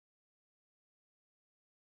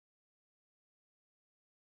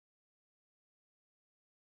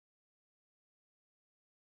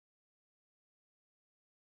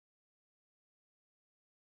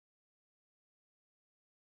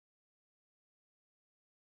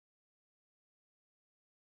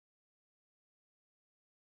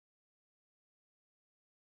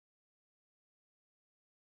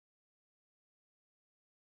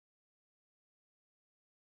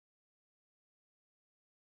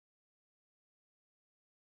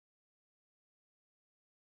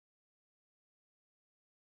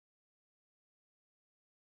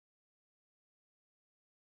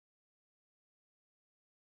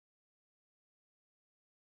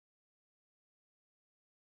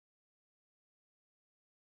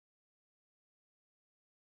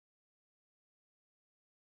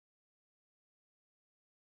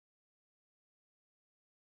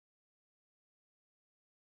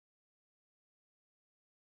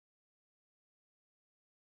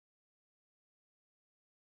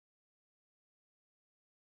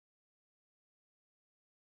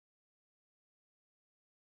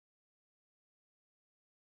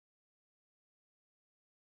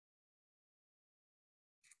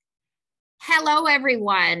Hello,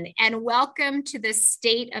 everyone, and welcome to the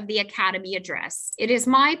State of the Academy Address. It is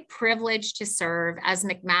my privilege to serve as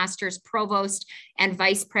McMaster's Provost and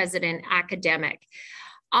Vice President Academic.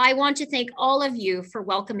 I want to thank all of you for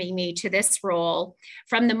welcoming me to this role.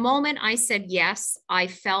 From the moment I said yes, I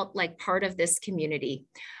felt like part of this community,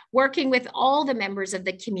 working with all the members of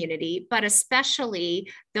the community, but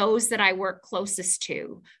especially those that I work closest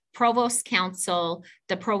to, Provost Council,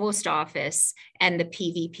 the Provost Office, and the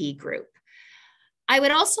PVP group. I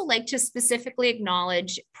would also like to specifically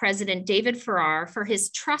acknowledge President David Farrar for his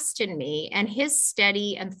trust in me and his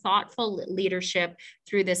steady and thoughtful leadership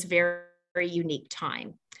through this very unique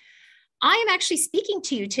time. I am actually speaking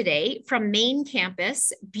to you today from main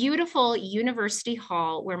campus, beautiful University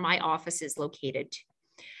Hall, where my office is located.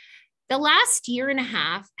 The last year and a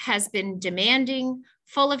half has been demanding,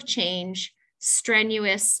 full of change,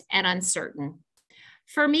 strenuous, and uncertain.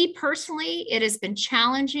 For me personally, it has been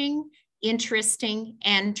challenging, interesting,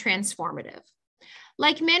 and transformative.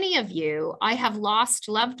 Like many of you, I have lost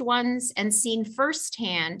loved ones and seen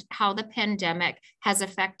firsthand how the pandemic has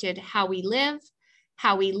affected how we live,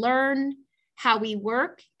 how we learn, how we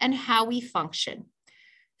work, and how we function.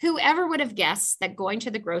 Whoever would have guessed that going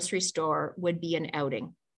to the grocery store would be an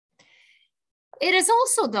outing? It has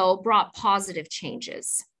also, though, brought positive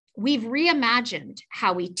changes. We've reimagined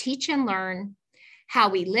how we teach and learn, how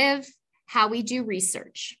we live, how we do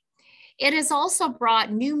research. It has also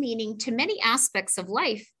brought new meaning to many aspects of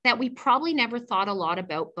life that we probably never thought a lot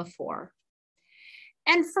about before.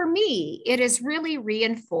 And for me, it has really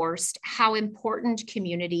reinforced how important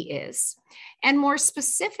community is, and more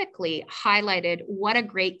specifically highlighted what a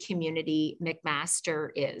great community McMaster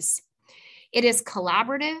is. It is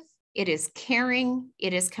collaborative, it is caring,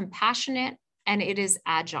 it is compassionate, and it is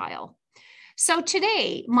agile. So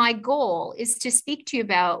today, my goal is to speak to you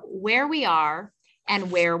about where we are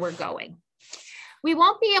and where we're going. We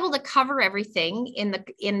won't be able to cover everything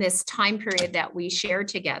in this time period that we share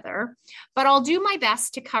together, but I'll do my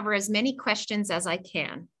best to cover as many questions as I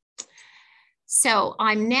can. So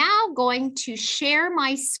I'm now going to share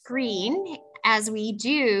my screen as we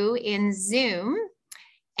do in Zoom,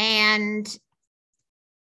 and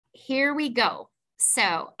here we go.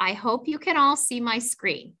 So I hope you can all see my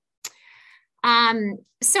screen.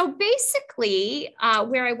 So basically,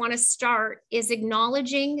 where I want to start is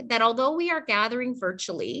acknowledging that although we are gathering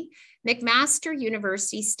virtually, McMaster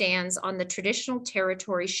University stands on the traditional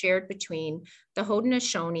territory shared between the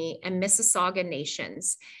Haudenosaunee and Mississauga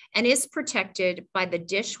nations and is protected by the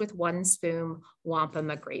Dish with One Spoon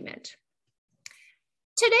Wampum Agreement.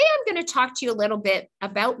 Today, I'm going to talk to you a little bit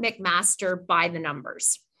about McMaster by the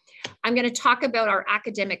numbers. I'm going to talk about our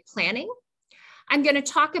academic planning. I'm going to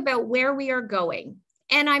talk about where we are going.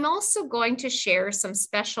 And I'm also going to share some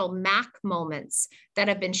special MAC moments that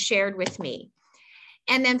have been shared with me.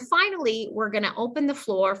 And then finally, we're going to open the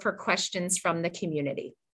floor for questions from the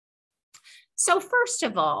community. So first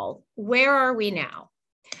of all, where are we now?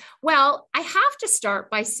 Well, I have to start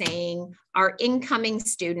by saying our incoming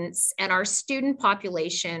students and our student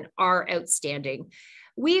population are outstanding.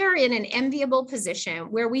 We are in an enviable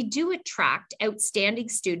position where we do attract outstanding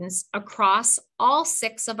students across all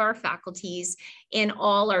 6 of our faculties in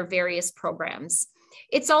all our various programs.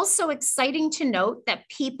 It's also exciting to note that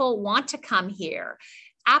people want to come here.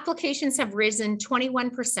 Applications have risen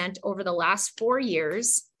 21% over the last 4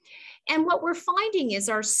 years. And what we're finding is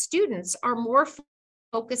our students are more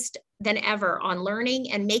focused than ever on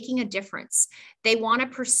learning and making a difference. They want to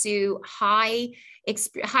pursue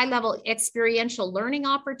high-level experiential learning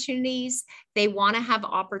opportunities. They want to have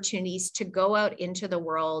opportunities to go out into the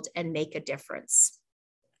world and make a difference.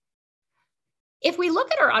 If we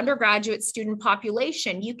look at our undergraduate student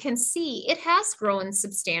population, you can see it has grown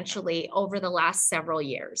substantially over the last several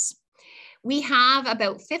years. We have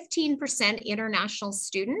about 15% international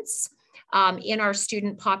students in our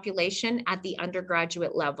student population at the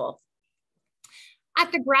undergraduate level.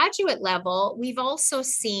 At the graduate level, we've also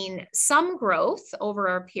seen some growth over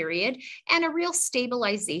our period and a real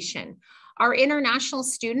stabilization. Our international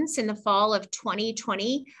students in the fall of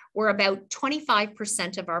 2020 were about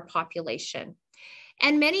 25% of our population.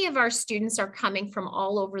 And many of our students are coming from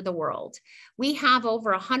all over the world. We have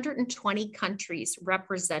over 120 countries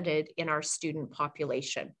represented in our student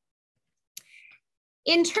population.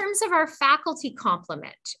 In terms of our faculty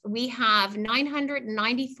complement, we have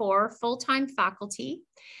 994 full-time faculty,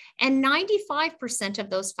 and 95% of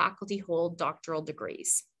those faculty hold doctoral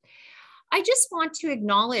degrees. I just want to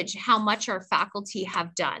acknowledge how much our faculty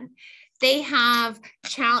have done. They have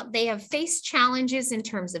faced challenges in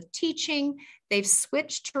terms of teaching. They've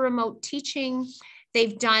switched to remote teaching.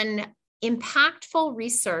 They've done impactful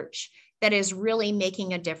research that is really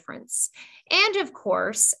making a difference. And of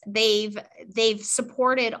course, they've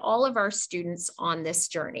supported all of our students on this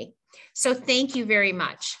journey. So thank you very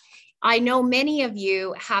much. I know many of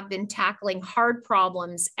you have been tackling hard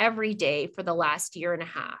problems every day for the last year and a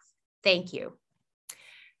half. Thank you.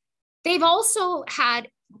 They've also had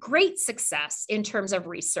great success in terms of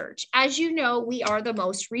research. As you know, we are the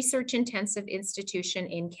most research-intensive institution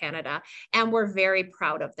in Canada, and we're very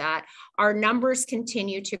proud of that. Our numbers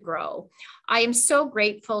continue to grow. I am so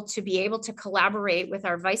grateful to be able to collaborate with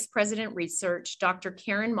our Vice President Research, Dr.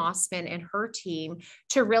 Karen Mossman, and her team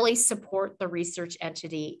to really support the research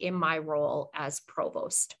entity in my role as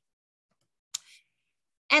Provost.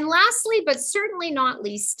 And lastly, but certainly not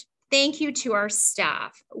least, thank you to our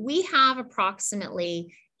staff. We have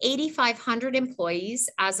approximately 8,500 employees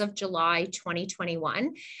as of July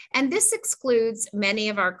 2021, and this excludes many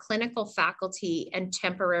of our clinical faculty and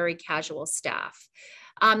temporary casual staff.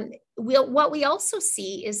 What we also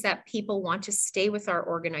see is that people want to stay with our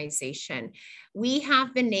organization. We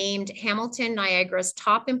have been named Hamilton Niagara's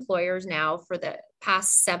top employers now for the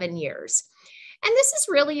past 7 years. And this is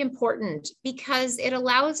really important because it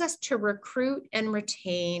allows us to recruit and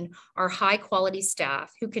retain our high quality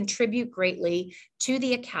staff who contribute greatly to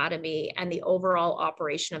the academy and the overall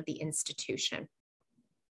operation of the institution.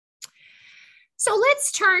 So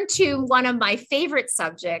let's turn to one of my favorite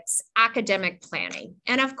subjects, academic planning.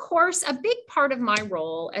 And of course, a big part of my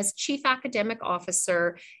role as Chief Academic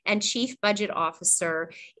Officer and Chief Budget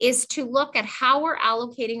Officer is to look at how we're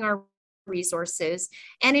allocating our resources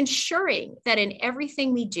and ensuring that in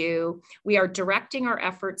everything we do, we are directing our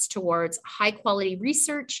efforts towards high quality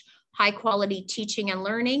research, high quality teaching and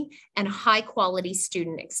learning, and high quality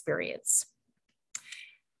student experience.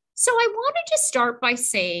 So I wanted to start by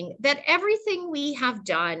saying that everything we have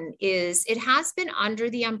done it has been under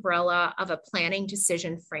the umbrella of a planning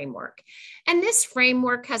decision framework. And this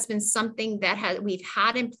framework has been something that we've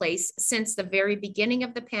had in place since the very beginning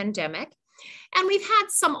of the pandemic. And we've had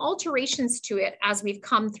some alterations to it as we've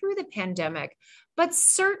come through the pandemic, but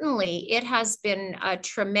certainly it has been a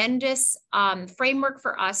tremendous framework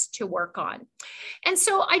for us to work on. And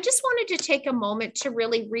so I just wanted to take a moment to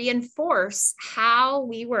really reinforce how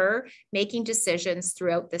we were making decisions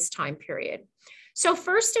throughout this time period. So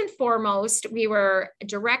first and foremost, we were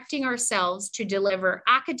directing ourselves to deliver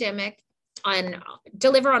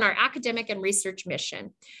on our academic and research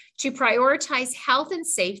mission, to prioritize health and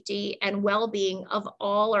safety and well-being of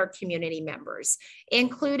all our community members,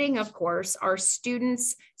 including, of course, our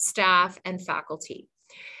students, staff, and faculty.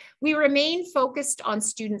 We remain focused on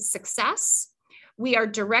student success. We are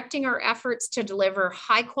directing our efforts to deliver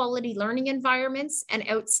high-quality learning environments and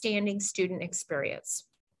outstanding student experience.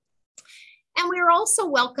 And we are also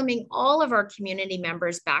welcoming all of our community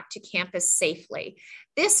members back to campus safely.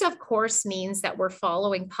 This, of course, means that we're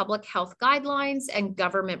following public health guidelines and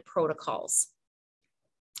government protocols.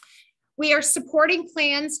 We are supporting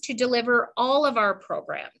plans to deliver all of our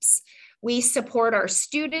programs. We support our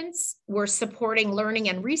students, we're supporting learning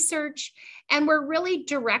and research, and we're really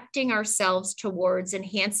directing ourselves towards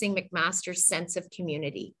enhancing McMaster's sense of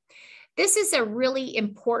community. This is a really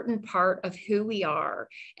important part of who we are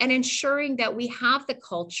and ensuring that we have the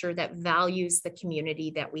culture that values the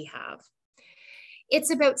community that we have.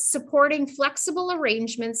 It's about supporting flexible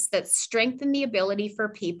arrangements that strengthen the ability for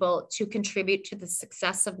people to contribute to the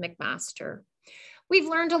success of McMaster. We've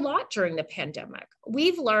learned a lot during the pandemic.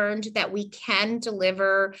 We've learned that we can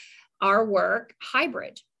deliver our work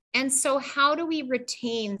hybrid. And so how do we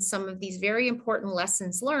retain some of these very important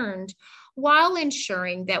lessons learned while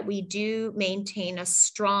ensuring that we do maintain a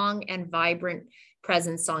strong and vibrant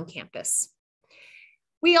presence on campus?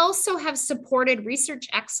 We also have supported research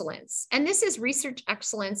excellence, and this is research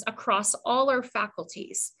excellence across all our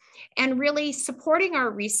faculties, and really supporting our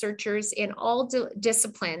researchers in all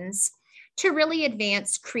disciplines to really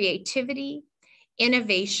advance creativity,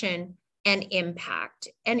 innovation, and impact.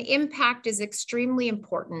 And impact is extremely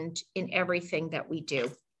important in everything that we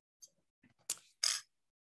do.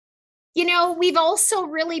 You know, we've also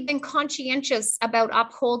really been conscientious about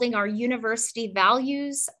upholding our university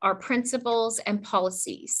values, our principles, and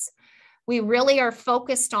policies. We really are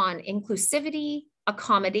focused on inclusivity,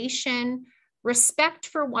 accommodation, respect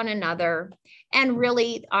for one another, and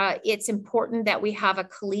really it's important that we have a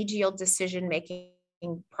collegial decision-making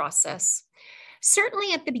process.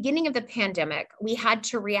 Certainly at the beginning of the pandemic, we had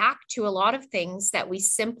to react to a lot of things that we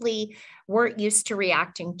simply weren't used to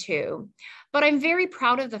reacting to. But I'm very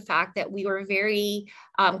proud of the fact that we were very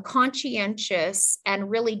conscientious and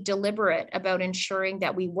really deliberate about ensuring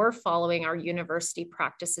that we were following our university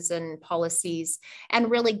practices and policies and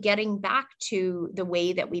really getting back to the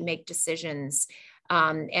way that we make decisions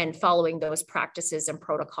and following those practices and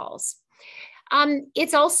protocols.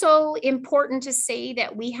 It's also important to say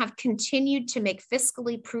that we have continued to make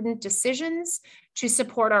fiscally prudent decisions to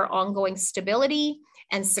support our ongoing stability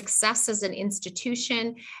and success as an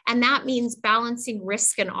institution. And that means balancing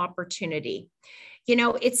risk and opportunity. You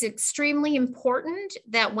know, it's extremely important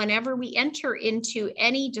that whenever we enter into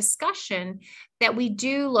any discussion, that we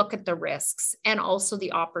do look at the risks and also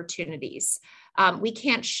the opportunities. We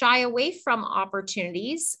can't shy away from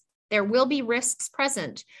opportunities. There will be risks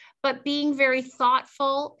present, but being very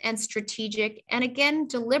thoughtful and strategic, and again,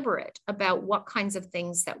 deliberate about what kinds of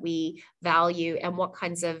things that we value and what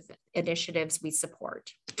kinds of initiatives we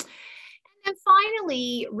support. And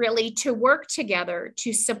finally, really to work together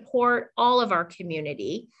to support all of our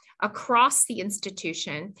community across the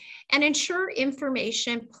institution and ensure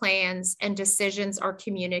information, plans, and decisions are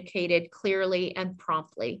communicated clearly and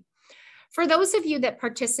promptly. For those of you that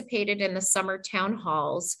participated in the summer town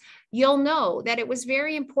halls, you'll know that it was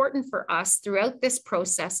very important for us throughout this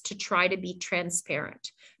process to try to be transparent,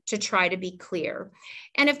 to try to be clear.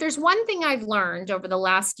 And if there's one thing I've learned over the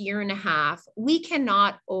last year and a half, we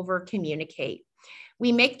cannot over communicate.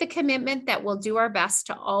 We make the commitment that we'll do our best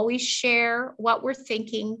to always share what we're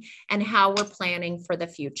thinking and how we're planning for the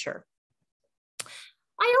future.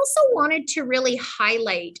 I also wanted to really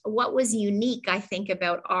highlight what was unique, I think,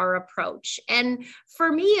 about our approach. And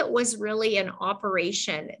for me, it was really an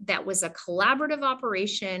operation that was a collaborative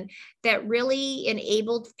operation that really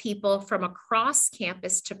enabled people from across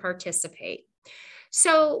campus to participate.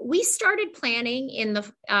 So we started planning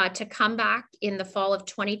to come back in the fall of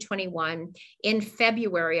 2021, in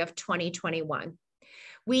February of 2021.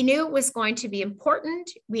 We knew it was going to be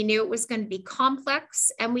important. We knew it was going to be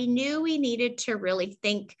complex, and we knew we needed to really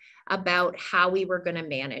think about how we were going to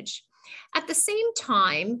manage. At the same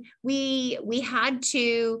time, we had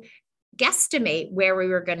to guesstimate where we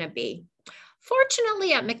were going to be.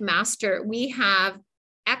 Fortunately, at McMaster, we have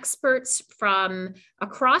experts from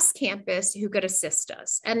across campus who could assist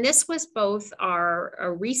us. And this was both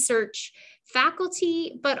our research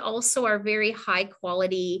faculty, but also our very high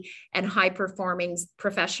quality and high performing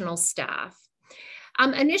professional staff.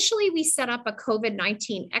 Initially, we set up a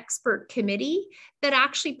COVID-19 expert committee that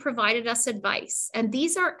actually provided us advice. And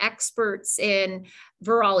these are experts in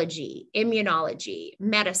virology, immunology,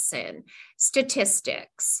 medicine,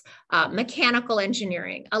 statistics, mechanical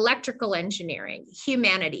engineering, electrical engineering,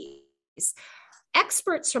 humanities.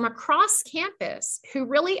 Experts from across campus who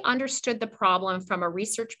really understood the problem from a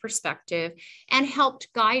research perspective and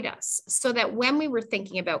helped guide us so that when we were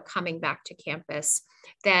thinking about coming back to campus,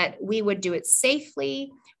 that we would do it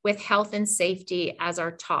safely with health and safety as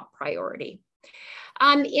our top priority.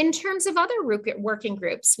 In terms of other working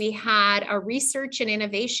groups, we had a research and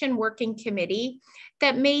innovation working committee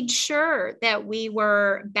that made sure that we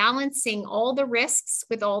were balancing all the risks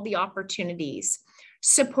with all the opportunities,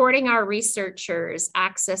 supporting our researchers,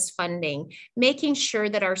 access funding, making sure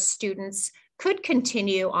that our students could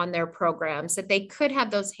continue on their programs, that they could have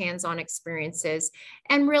those hands-on experiences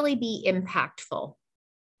and really be impactful.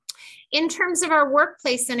 In terms of our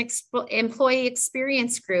workplace and employee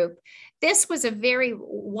experience group, this was a very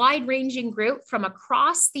wide-ranging group from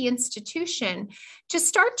across the institution to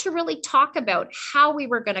start to really talk about how we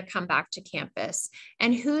were going to come back to campus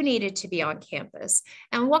and who needed to be on campus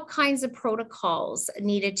and what kinds of protocols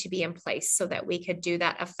needed to be in place so that we could do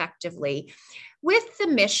that effectively, with the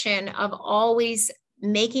mission of always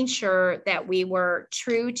making sure that we were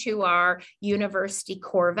true to our university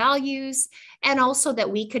core values and also that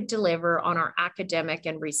we could deliver on our academic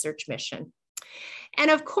and research mission. And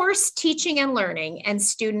of course, teaching and learning and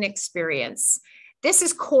student experience. This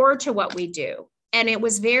is core to what we do. And it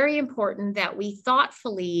was very important that we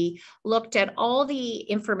thoughtfully looked at all the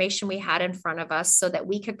information we had in front of us so that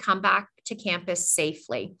we could come back to campus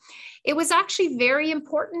safely. It was actually very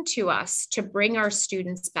important to us to bring our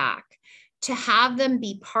students back, to have them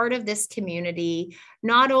be part of this community,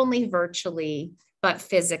 not only virtually, but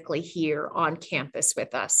physically here on campus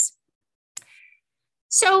with us.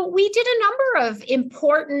 So we did a number of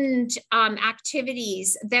important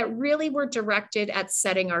activities that really were directed at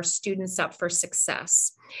setting our students up for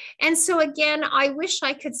success. And so again, I wish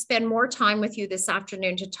I could spend more time with you this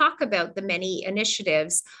afternoon to talk about the many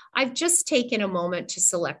initiatives. I've just taken a moment to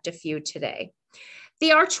select a few today.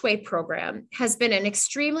 The Archway program has been an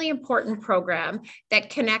extremely important program that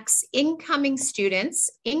connects incoming students,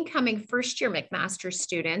 incoming first-year McMaster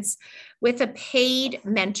students, with a paid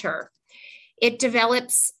mentor. It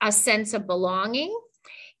develops a sense of belonging.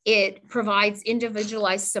 It provides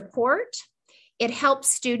individualized support. It helps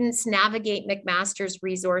students navigate McMaster's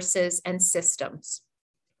resources and systems.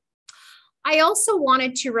 I also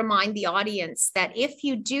wanted to remind the audience that if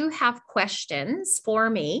you do have questions for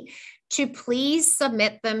me, to please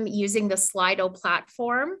submit them using the Sli.do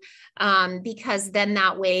platform, because then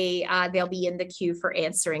that way they'll be in the queue for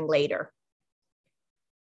answering later.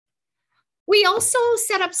 We also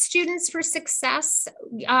set up Students for Success,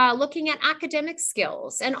 looking at academic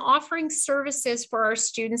skills and offering services for our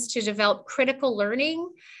students to develop critical learning,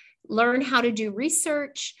 learn how to do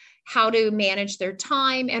research, how to manage their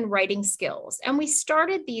time, and writing skills. And we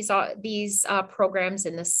started these programs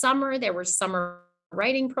in the summer. There were summer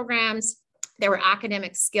writing programs. There were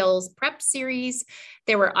academic skills prep series.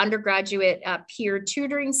 There were undergraduate peer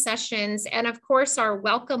tutoring sessions. And of course, our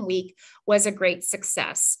Welcome Week was a great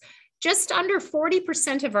success. Just under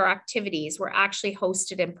 40% of our activities were actually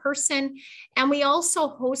hosted in person. And we also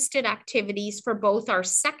hosted activities for both our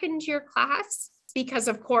second year class, because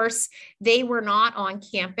of course they were not on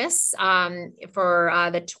campus for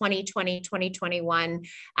the 2020-2021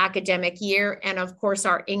 academic year, and of course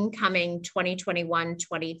our incoming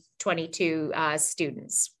 2021-2022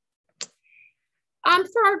 students.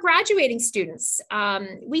 For our graduating students,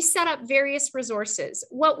 we set up various resources.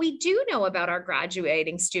 What we do know about our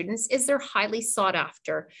graduating students is they're highly sought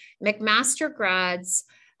after. McMaster grads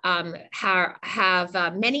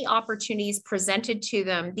have many opportunities presented to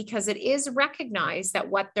them because it is recognized that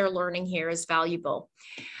what they're learning here is valuable.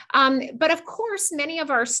 But of course, many of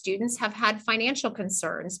our students have had financial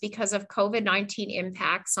concerns because of COVID-19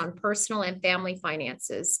 impacts on personal and family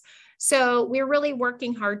finances. So we're really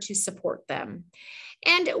working hard to support them.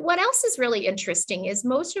 And what else is really interesting is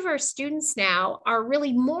most of our students now are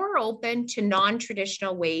really more open to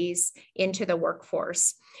non-traditional ways into the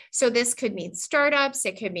workforce. So this could mean startups,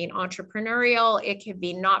 it could mean entrepreneurial, it could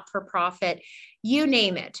be not-for-profit, you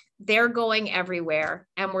name it. They're going everywhere,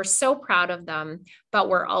 and we're so proud of them, but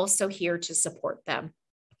we're also here to support them.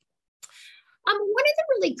 One of the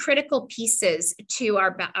really critical pieces to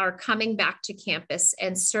our coming back to campus,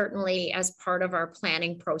 and certainly as part of our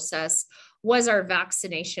planning process, was our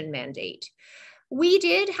vaccination mandate. We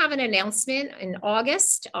did have an announcement in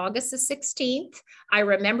August the 16th. I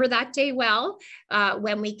remember that day well,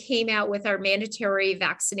 when we came out with our mandatory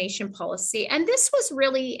vaccination policy. And this was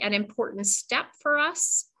really an important step for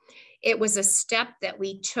us. It was a step that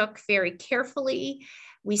we took very carefully.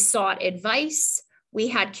 We sought advice. We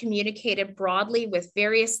had communicated broadly with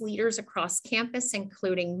various leaders across campus,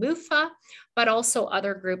 including MUFA, but also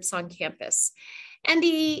other groups on campus. And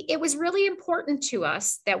it was really important to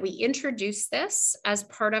us that we introduced this as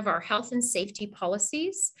part of our health and safety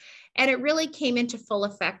policies. And it really came into full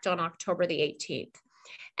effect on October the 18th.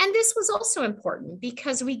 And this was also important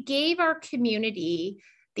because we gave our community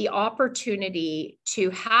the opportunity to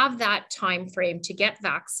have that time frame to get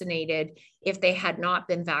vaccinated if they had not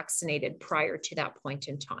been vaccinated prior to that point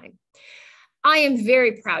in time. I am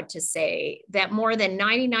very proud to say that more than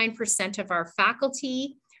 99% of our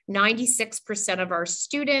faculty, 96% of our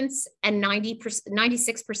students, and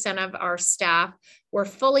 96% of our staff were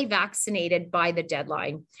fully vaccinated by the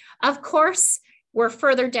deadline. Of course, we're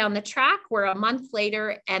further down the track, we're a month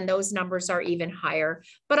later, and those numbers are even higher.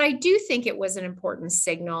 But I do think it was an important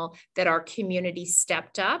signal that our community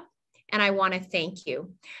stepped up, and I want to thank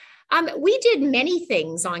you. We did many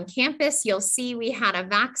things on campus. You'll see we had a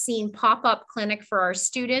vaccine pop-up clinic for our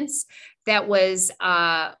students that was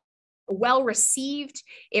well received.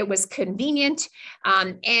 It was convenient.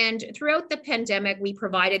 And throughout the pandemic, we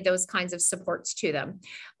provided those kinds of supports to them.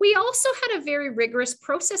 We also had a very rigorous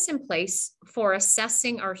process in place for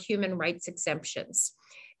assessing our human rights exemptions.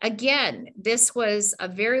 Again, this was a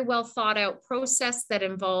very well thought out process that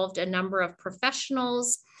involved a number of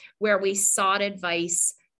professionals where we sought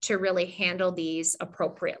advice to really handle these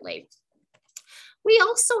appropriately. We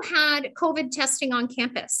also had COVID testing on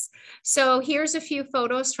campus. So here's a few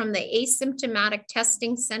photos from the asymptomatic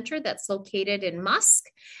testing center that's located in Musk.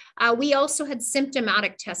 We also had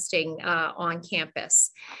symptomatic testing on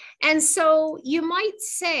campus. And so you might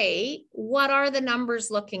say, what are the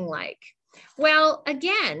numbers looking like? Well,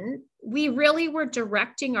 again, we really were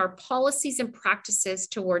directing our policies and practices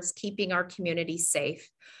towards keeping our community safe.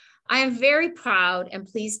 I am very proud and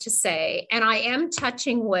pleased to say, and I am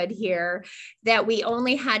touching wood here, that we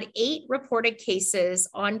only had 8 reported cases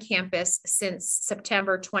on campus since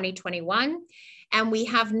September 2021. and we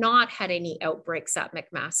have not had any outbreaks at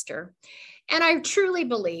McMaster. And I truly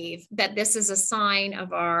believe that this is a sign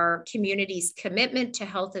of our community's commitment to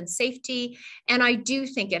health and safety. And I do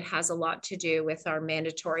think it has a lot to do with our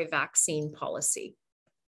mandatory vaccine policy.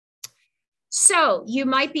 So you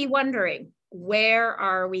might be wondering, where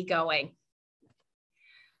are we going?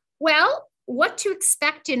 Well, what to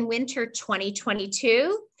expect in winter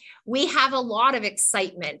 2022? We have a lot of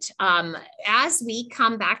excitement as we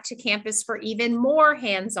come back to campus for even more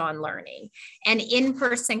hands-on learning and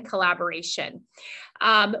in-person collaboration.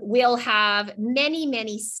 We'll have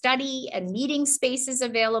many study and meeting spaces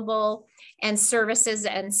available and services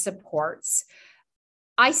and supports.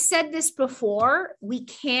 I said this before, we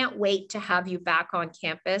can't wait to have you back on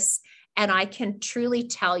campus. And I can truly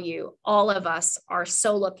tell you, all of us are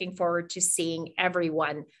so looking forward to seeing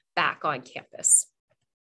everyone back on campus.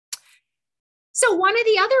 So one of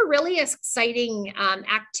the other really exciting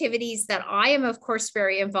activities that I am, of course,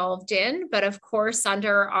 very involved in, but of course,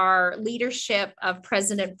 under our leadership of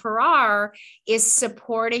President Farrar, is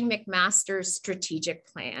supporting McMaster's strategic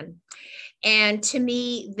plan. And to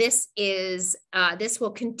me, this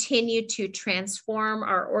will continue to transform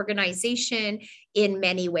our organization in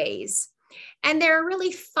many ways. And there are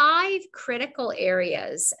really 5 critical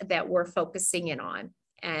areas that we're focusing in on: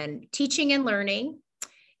 and teaching and learning,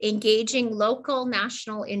 engaging local,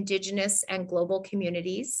 national, Indigenous, and global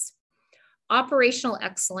communities, operational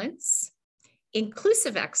excellence,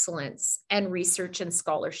 inclusive excellence, and research and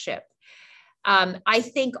scholarship. I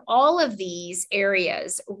think all of these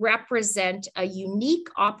areas represent a unique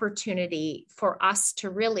opportunity for us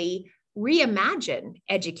to really reimagine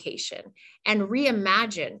education and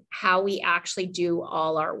reimagine how we actually do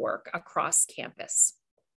all our work across campus.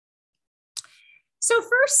 So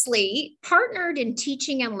firstly, partnered in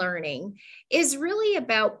teaching and learning is really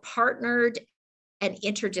about partnered and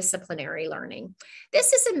interdisciplinary learning.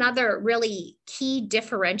 This is another really key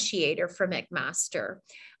differentiator for McMaster.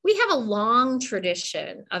 We have a long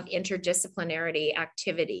tradition of interdisciplinarity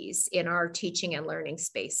activities in our teaching and learning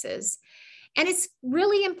spaces. And it's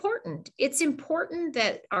really important. It's important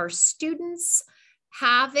that our students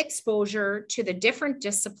have exposure to the different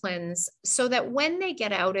disciplines so that when they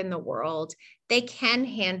get out in the world, they can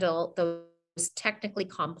handle those technically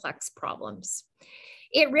complex problems.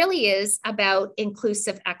 It really is about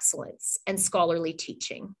inclusive excellence and scholarly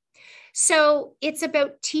teaching. So it's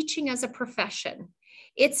about teaching as a profession.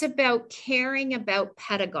 It's about caring about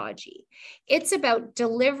pedagogy. It's about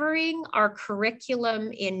delivering our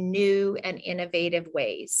curriculum in new and innovative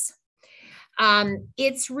ways.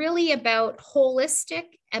 It's really about holistic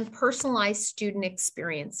and personalized student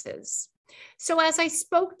experiences. So as I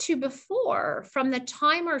spoke to before, from the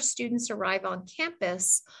time our students arrive on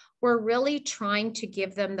campus, we're really trying to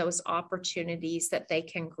give them those opportunities that they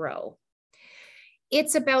can grow.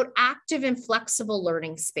 It's about active and flexible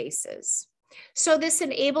learning spaces. So this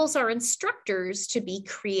enables our instructors to be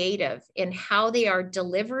creative in how they are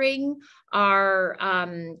delivering our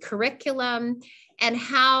curriculum and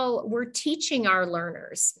how we're teaching our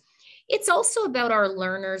learners. It's also about our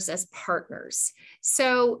learners as partners.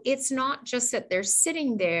 So it's not just that they're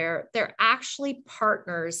sitting there, they're actually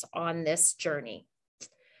partners on this journey.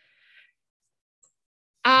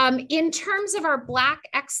 In terms of our Black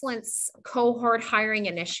Excellence Cohort Hiring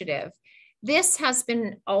Initiative, this has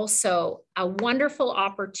been also a wonderful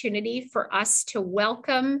opportunity for us to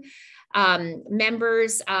welcome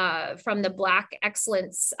members from the Black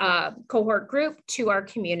Excellence Cohort Group to our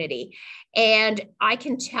community. And I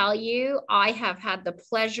can tell you, I have had the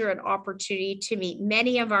pleasure and opportunity to meet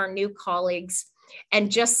many of our new colleagues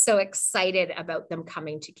and just so excited about them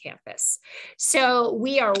coming to campus. So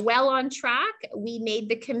we are well on track. We made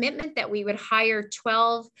the commitment that we would hire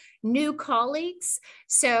 12 new colleagues.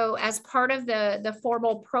 So as part of the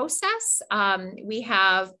formal process, we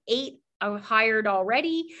have 8 hired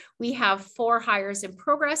already. We have 4 hires in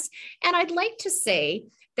progress. And I'd like to say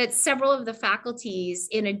that several of the faculties,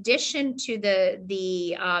 in addition to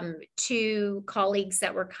the 2 colleagues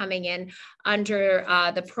that were coming in under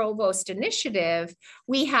the Provost initiative,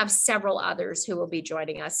 we have several others who will be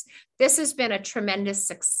joining us. This has been a tremendous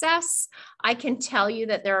success. I can tell you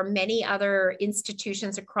that there are many other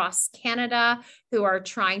institutions across Canada who are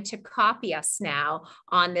trying to copy us now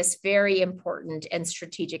on this very important and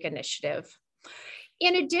strategic initiative.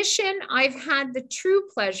 In addition, I've had the true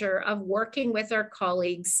pleasure of working with our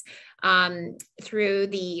colleagues through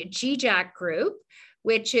the GJAC group,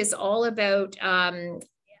 which is all about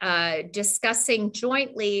discussing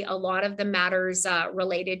jointly a lot of the matters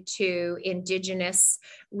related to Indigenous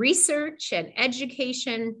research and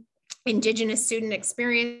education, Indigenous student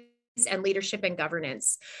experience, and leadership and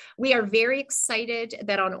governance. We are very excited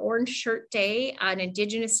that on Orange Shirt Day, an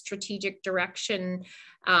Indigenous Strategic Direction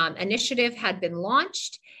initiative had been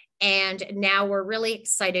launched. And now we're really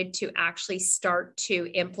excited to actually start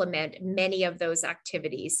to implement many of those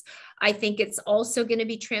activities. I think it's also going to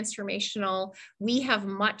be transformational. We have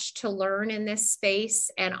much to learn in this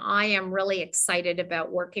space, and I am really excited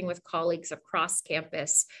about working with colleagues across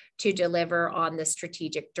campus to deliver on the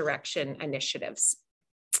strategic direction initiatives.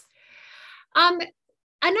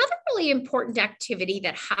 Another really important activity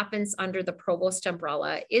that happens under the Provost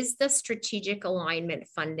umbrella is the Strategic Alignment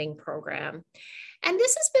Funding Program. And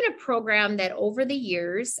this has been a program that over the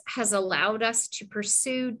years has allowed us to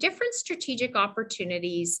pursue different strategic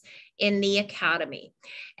opportunities in the academy.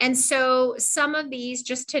 And so some of these,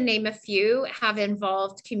 just to name a few, have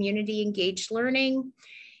involved community engaged learning,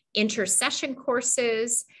 intersession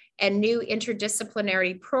courses, and new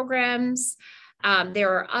interdisciplinary programs.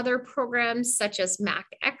 There are other programs such as Mac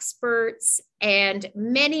Experts and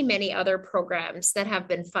many, many other programs that have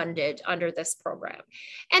been funded under this program.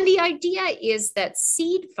 And the idea is that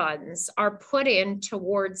seed funds are put in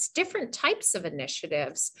towards different types of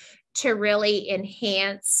initiatives to really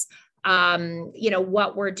enhance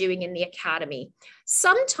what we're doing in the academy.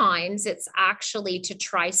 Sometimes it's actually to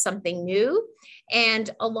try something new. And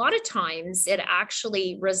a lot of times it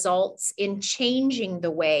actually results in changing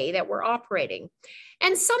the way that we're operating.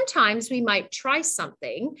 And sometimes we might try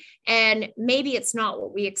something and maybe it's not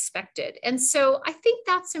what we expected. And so I think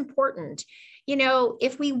that's important. You know,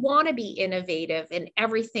 if we want to be innovative in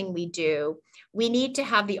everything we do, we need to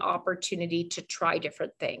have the opportunity to try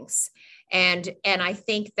different things. And I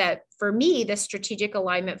think that for me, the Strategic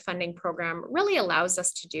Alignment Funding Program really allows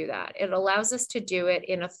us to do that. It allows us to do it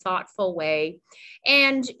in a thoughtful way.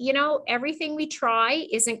 And, you know, everything we try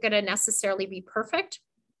isn't going to necessarily be perfect,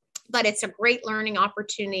 but it's a great learning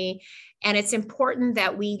opportunity. And it's important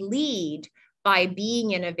that we lead by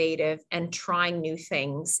being innovative and trying new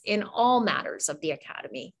things in all matters of the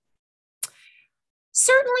academy.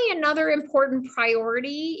 Certainly another important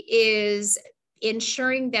priority is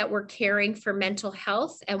ensuring that we're caring for mental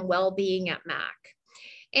health and well-being at MAC.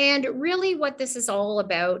 And really what this is all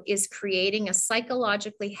about is creating a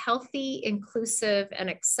psychologically healthy, inclusive, and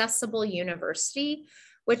accessible university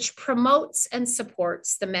which promotes and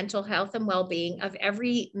supports the mental health and well-being of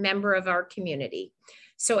every member of our community.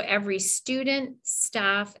 So every student,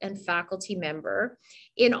 staff, and faculty member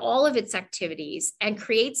in all of its activities, and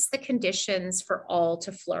creates the conditions for all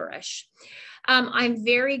to flourish. I'm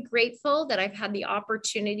very grateful that I've had the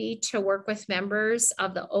opportunity to work with members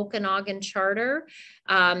of the Okanagan Charter.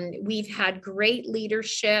 We've had great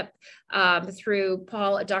leadership through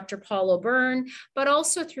Dr. Paul O'Byrne, but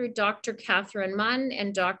also through Dr. Catherine Munn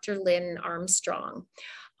and Dr. Lynn Armstrong.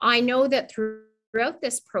 I know that throughout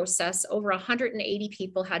this process, over 180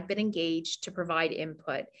 people had been engaged to provide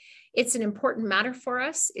input. It's an important matter for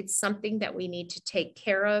us. It's something that we need to take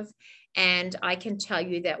care of. And I can tell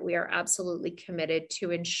you that we are absolutely committed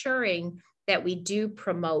to ensuring that we do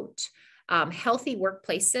promote healthy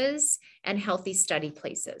workplaces and healthy study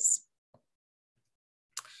places.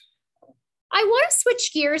 I want to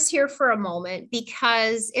switch gears here for a moment,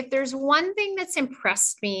 because if there's one thing that's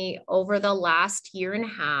impressed me over the last year and a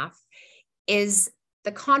half is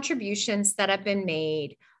the contributions that have been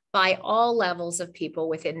made by all levels of people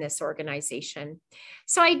within this organization.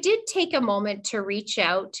 So I did take a moment to reach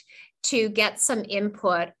out to get some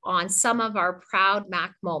input on some of our proud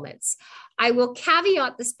MAC moments. I will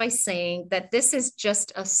caveat this by saying that this is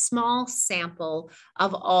just a small sample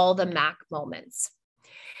of all the MAC moments.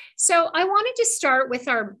 So I wanted to start with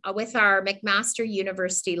our McMaster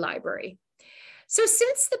University Library. So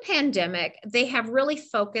since the pandemic, they have really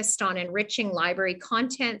focused on enriching library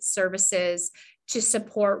content services to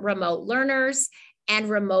support remote learners and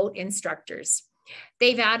remote instructors.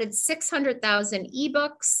 They've added 600,000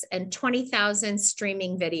 ebooks and 20,000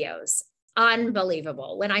 streaming videos.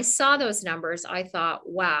 Unbelievable. When I saw those numbers, I thought,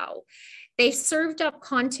 wow. They've served up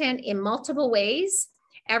content in multiple ways,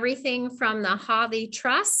 everything from the Tighe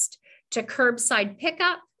Trust to curbside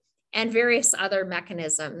pickup and various other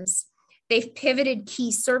mechanisms. They've pivoted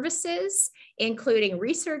key services, including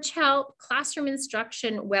research help, classroom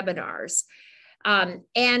instruction, webinars. And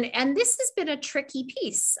this has been a tricky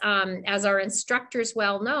piece, as our instructors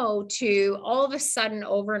well know, to all of a sudden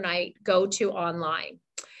overnight go to online.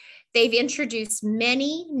 They've introduced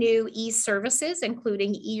many new e-services,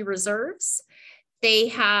 including e-reserves. They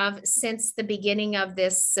have, since the beginning of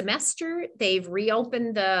this semester, they've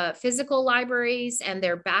reopened the physical libraries and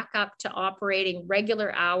they're back up to operating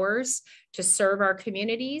regular hours to serve our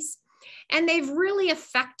communities. And they've really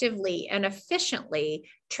effectively and efficiently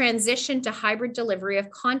transitioned to hybrid delivery of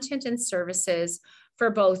content and services for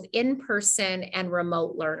both in-person and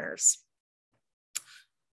remote learners.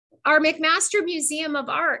 Our McMaster Museum of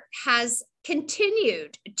Art has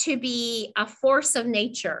continued to be a force of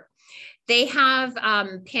nature. They have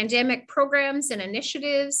pandemic programs and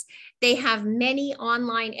initiatives. They have many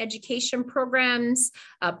online education programs,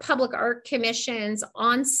 public art commissions,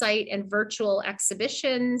 on-site and virtual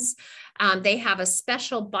exhibitions. They have a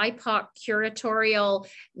special BIPOC curatorial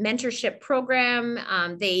mentorship program.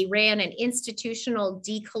 They ran an institutional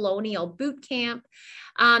decolonial boot camp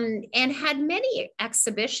and had many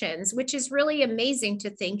exhibitions, which is really amazing to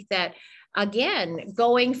think that, again,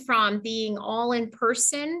 going from being all in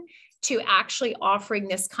person to actually offering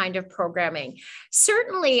this kind of programming.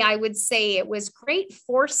 Certainly, I would say it was great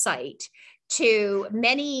foresight to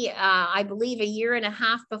many, I believe a year and a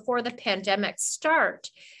half before the pandemic start,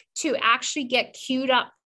 to actually get queued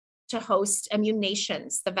up to host Immune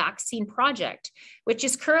Nations, the vaccine project, which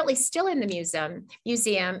is currently still in the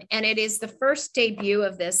museum, and it is the first debut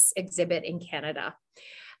of this exhibit in Canada.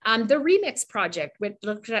 The Remix project, which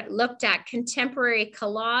looked at contemporary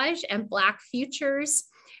collage and Black futures,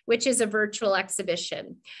 which is a virtual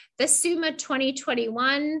exhibition. The SUMA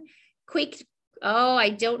 2021 I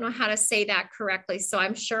don't know how to say that correctly, so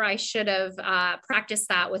I'm sure I should have practiced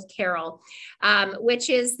that with Carol, which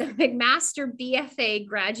is the McMaster BFA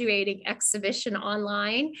graduating exhibition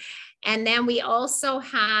online. And then we also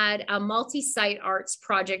had a multi-site arts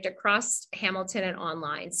project across Hamilton and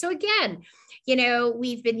online. So again, you know,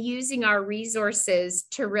 we've been using our resources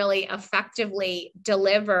to really effectively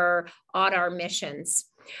deliver on our missions.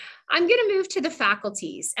 I'm going to move to the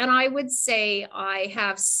faculties, and I would say I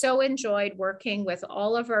have so enjoyed working with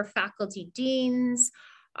all of our faculty deans,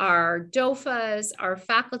 our DOFAs, our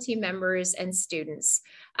faculty members, and students.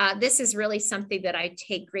 This is really something that I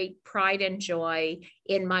take great pride and joy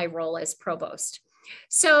in my role as provost.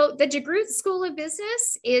 So the DeGroote School of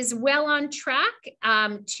Business is well on track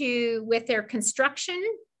with their construction.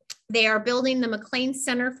 They are building the McLean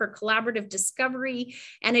Center for Collaborative Discovery,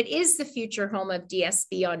 and it is the future home of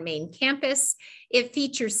DSB on main campus. It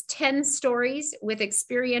features 10 stories with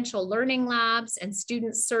experiential learning labs and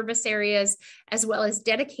student service areas, as well as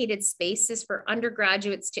dedicated spaces for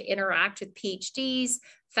undergraduates to interact with PhDs,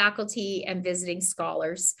 faculty, and visiting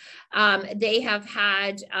scholars. They have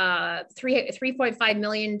had $3.5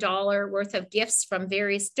 million worth of gifts from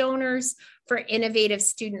various donors for innovative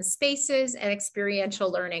student spaces and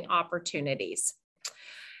experiential learning opportunities.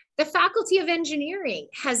 The Faculty of Engineering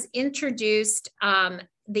has introduced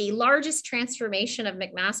the largest transformation of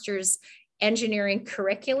McMaster's engineering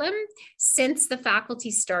curriculum since the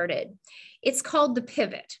faculty started. It's called the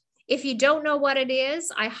Pivot. If you don't know what it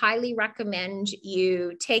is, I highly recommend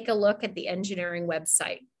you take a look at the engineering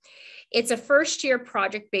website. It's a first-year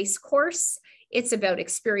project-based course. It's about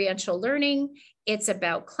experiential learning. It's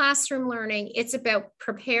about classroom learning. It's about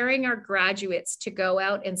preparing our graduates to go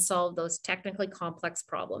out and solve those technically complex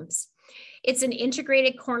problems. It's an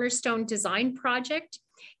integrated cornerstone design project,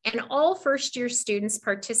 and all first-year students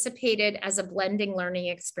participated as a blending learning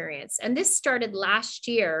experience. And this started last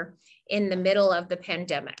year in the middle of the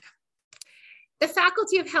pandemic. The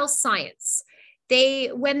Faculty of Health Science,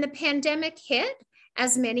 when the pandemic hit,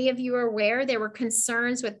 as many of you are aware, there were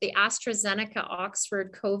concerns with the AstraZeneca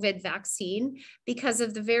Oxford COVID vaccine because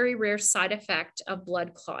of the very rare side effect of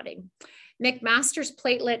blood clotting. McMaster's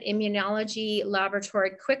platelet immunology laboratory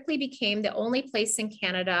quickly became the only place in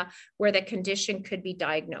Canada where the condition could be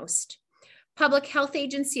diagnosed. Public Health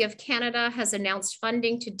Agency of Canada has announced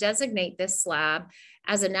funding to designate this lab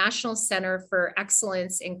as a national center for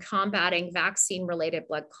excellence in combating vaccine-related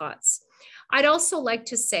blood clots. I'd also like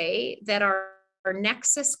to say that our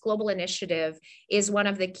Nexus Global Initiative is one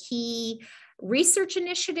of the key research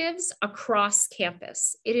initiatives across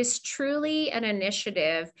campus. It is truly an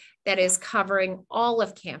initiative that is covering all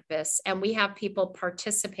of campus, and we have people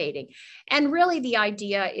participating. And really the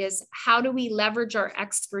idea is, how do we leverage our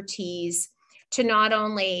expertise to not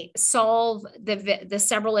only solve the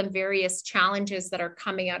several and various challenges that are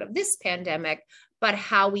coming out of this pandemic, but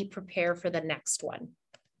how we prepare for the next one.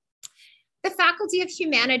 The Faculty of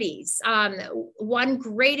Humanities, one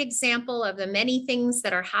great example of the many things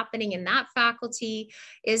that are happening in that faculty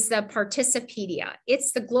is the Participedia.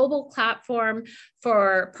 It's the global platform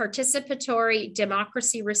for participatory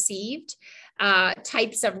democracy received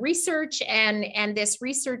types of research, and this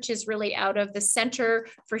research is really out of the Center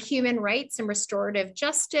for Human Rights and Restorative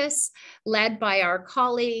Justice, led by our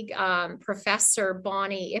colleague, Professor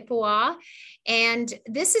Bonnie Ipua. And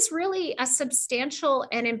this is really a substantial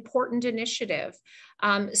and important initiative.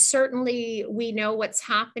 Certainly, we know what's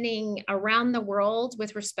happening around the world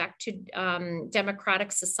with respect to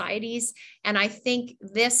democratic societies. And I think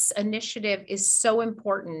this initiative is so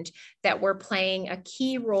important that we're playing a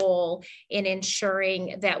key role in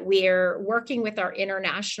ensuring that we're working with our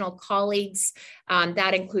international colleagues.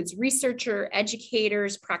 That includes researchers,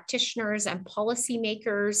 educators, practitioners, and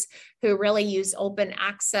policymakers who really use open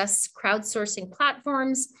access crowdsourcing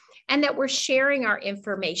platforms, and that we're sharing our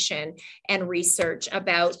information and research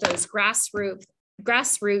about those grassroots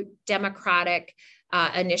democratic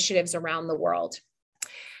initiatives around the world.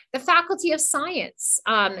 The Faculty of Science,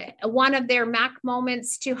 one of their MAC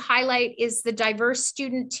moments to highlight is the diverse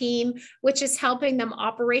student team, which is helping them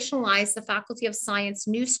operationalize the Faculty of Science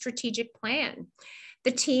new strategic plan.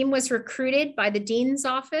 The team was recruited by the Dean's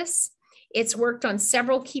Office. It's worked on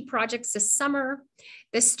several key projects this summer.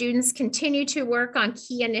 The students continue to work on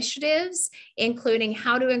key initiatives, including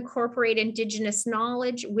how to incorporate Indigenous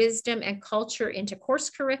knowledge, wisdom, and culture into course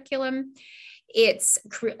curriculum.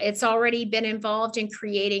 It's already been involved in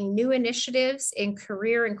creating new initiatives in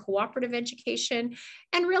career and cooperative education,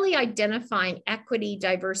 and really identifying equity,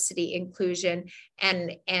 diversity, inclusion,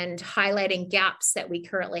 and highlighting gaps that we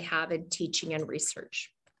currently have in teaching and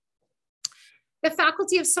research. The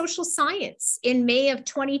Faculty of Social Science in May of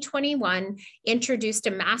 2021 introduced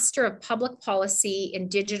a Master of Public Policy in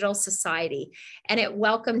Digital Society, and it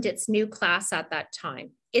welcomed its new class at that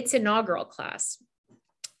time, its inaugural class.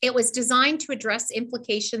 It was designed to address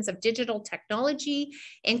implications of digital technology,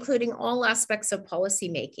 including all aspects of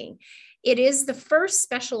policymaking. It is the first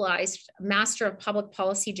specialized Master of Public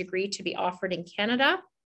Policy degree to be offered in Canada.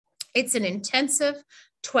 It's an intensive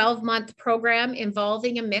 12-month program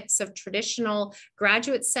involving a mix of traditional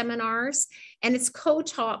graduate seminars, and it's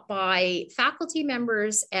co-taught by faculty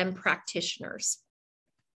members and practitioners.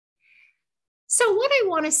 So what I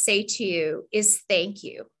want to say to you is thank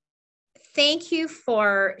you. Thank you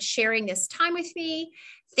for sharing this time with me.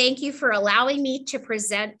 Thank you for allowing me to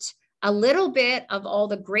present a little bit of all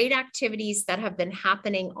the great activities that have been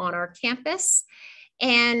happening on our campus.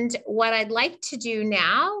 And what I'd like to do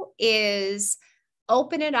now is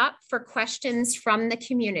open it up for questions from the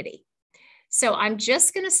community. So I'm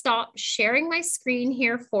just going to stop sharing my screen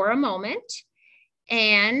here for a moment.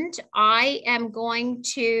 And I am going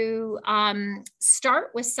to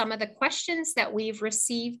start with some of the questions that we've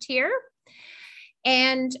received here.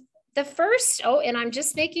 And the first, and I'm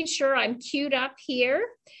just making sure I'm queued up here.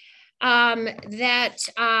 I'll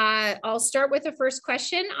start with the first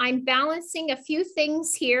question. I'm balancing a few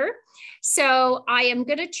things here. So I am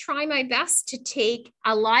going to try my best to take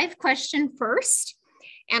a live question first.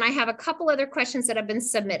 And I have a couple other questions that have been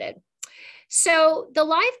submitted. So the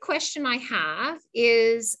live question I have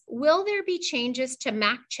is, will there be changes to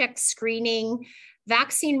MAC check screening,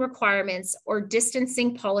 vaccine requirements, or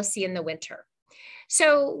distancing policy in the winter?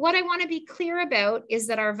 So what I want to be clear about is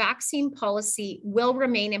that our vaccine policy will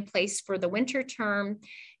remain in place for the winter term,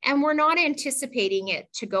 and we're not anticipating it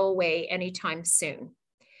to go away anytime soon.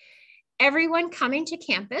 Everyone coming to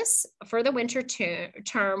campus for the winter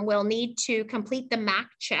term will need to complete the MAC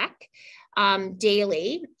check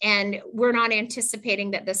daily, and we're not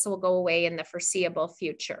anticipating that this will go away in the foreseeable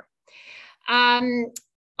future.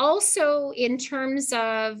 Also, in terms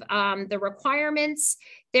of the requirements,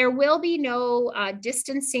 there will be no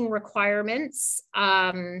distancing requirements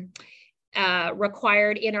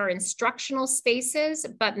required in our instructional spaces,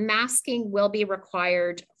 but masking will be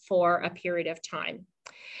required for a period of time.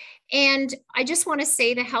 And I just want to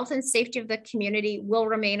say the health and safety of the community will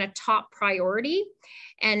remain a top priority,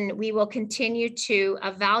 and we will continue to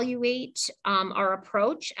evaluate our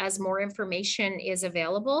approach as more information is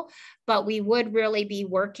available. But we would really be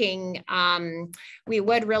working,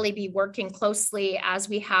 closely as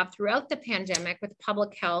we have throughout the pandemic with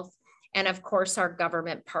public health and, of course, our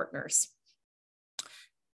government partners.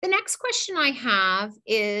 The next question I have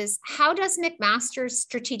is, how does McMaster's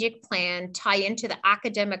strategic plan tie into the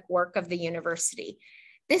academic work of the university?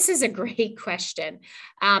 This is a great question,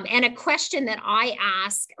 and a question that I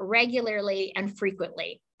ask regularly and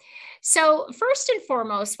frequently. So first and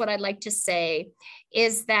foremost, what I'd like to say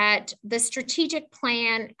is that the strategic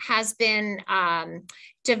plan has been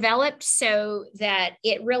developed so that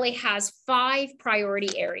it really has 5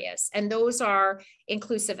 priority areas, and those are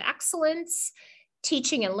inclusive excellence,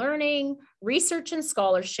 teaching and learning, research and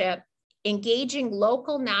scholarship, engaging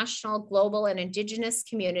local, national, global, and Indigenous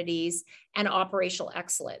communities, and operational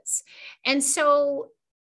excellence. And so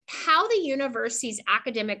how the university's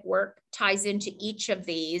academic work ties into each of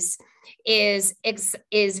these is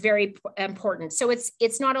very important. So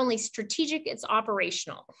it's not only strategic, it's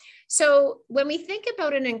operational. So when we think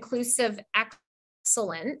about an inclusive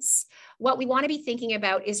excellence, what we want to be thinking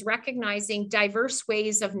about is recognizing diverse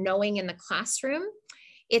ways of knowing in the classroom.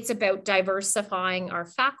 It's about diversifying our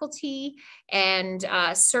faculty, and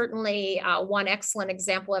certainly one excellent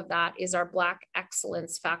example of that is our Black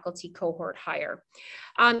Excellence faculty cohort hire.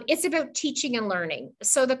 It's about teaching and learning.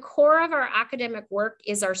 So the core of our academic work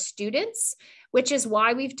is our students, which is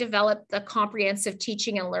why we've developed the comprehensive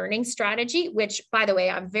teaching and learning strategy, which, by the way,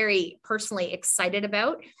 I'm very personally excited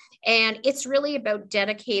about. And it's really about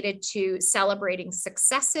dedicated to celebrating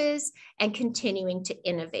successes and continuing to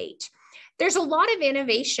innovate. There's a lot of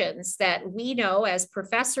innovations that we know as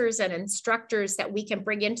professors and instructors that we can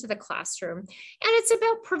bring into the classroom. And it's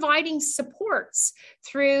about providing supports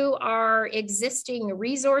through our existing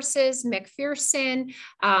resources, McPherson,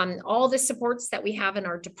 all the supports that we have in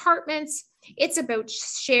our departments. It's about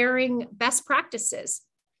sharing best practices.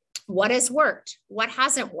 What has worked, what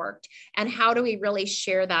hasn't worked, and how do we really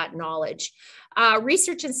share that knowledge?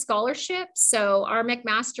 Research and scholarship. So our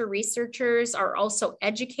McMaster researchers are also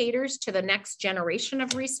educators to the next generation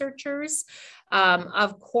of researchers.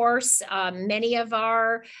 Of course, many of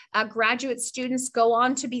our graduate students go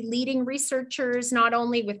on to be leading researchers, not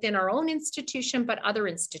only within our own institution, but other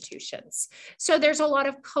institutions. So there's a lot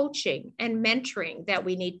of coaching and mentoring that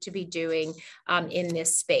we need to be doing in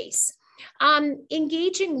this space.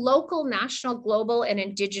 Engaging local, national, global, and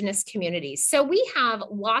Indigenous communities. So we have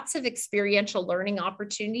lots of experiential learning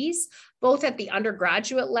opportunities, both at the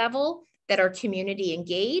undergraduate level that are community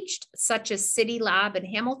engaged, such as City Lab in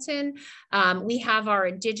Hamilton. We have our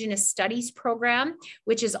Indigenous Studies program,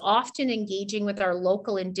 which is often engaging with our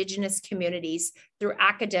local Indigenous communities through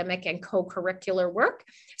academic and co-curricular work.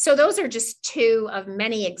 So those are just two of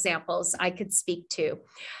many examples I could speak to.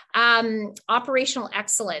 Operational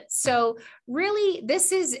excellence. So really,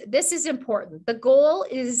 this is important. The goal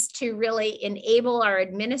is to really enable our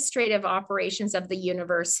administrative operations of the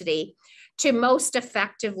university to most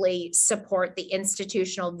effectively support the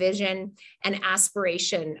institutional vision and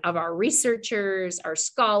aspiration of our researchers, our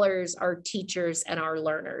scholars, our teachers, and our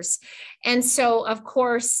learners. And so, of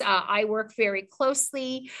course, I work very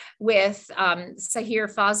closely with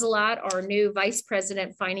Sahir Fazalat, our new Vice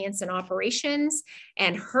President, Finance and Operations,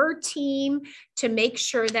 and her team to make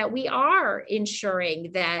sure that we are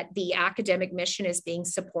ensuring that the academic mission is being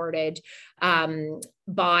supported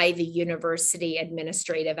by the university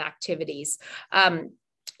administrative activities.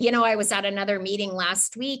 I was at another meeting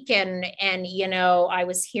last week and I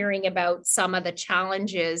was hearing about some of the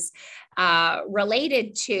challenges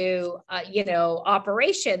related to,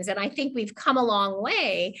 operations. And I think we've come a long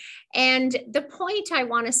way. And the point I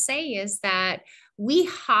want to say is that we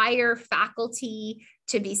hire faculty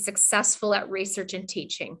to be successful at research and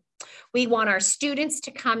teaching. We want our students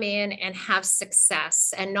to come in and have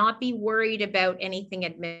success and not be worried about anything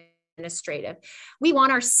administrative. We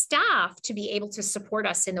want our staff to be able to support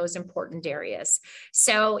us in those important areas.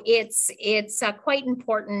 So it's quite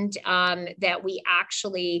important that we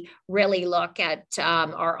actually really look at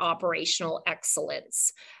our operational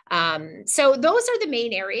excellence. So those are the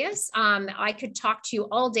main areas. I could talk to you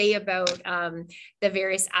all day about the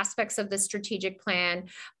various aspects of the strategic plan,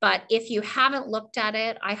 but if you haven't looked at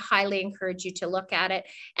it, I highly encourage you to look at it.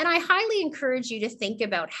 And I highly encourage you to think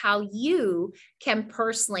about how you can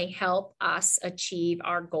personally help us achieve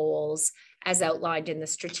our goals as outlined in the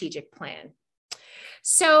strategic plan.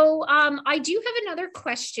 So I do have another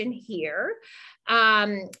question here.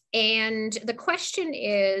 And the question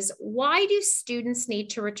is, why do students need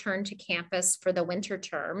to return to campus for the winter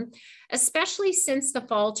term, especially since the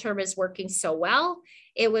fall term is working so well?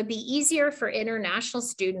 It would be easier for international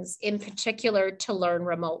students in particular to learn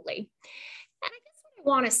remotely. And I guess what I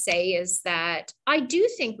want to say is that I do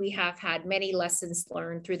think we have had many lessons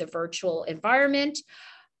learned through the virtual environment.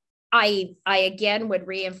 I again would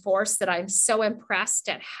reinforce that I'm so impressed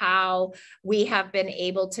at how we have been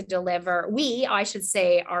able to deliver, I should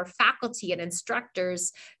say, our faculty and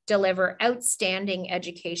instructors deliver outstanding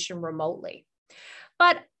education remotely.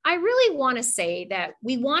 But I really want to say that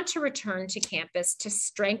we want to return to campus to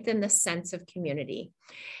strengthen the sense of community.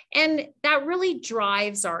 And that really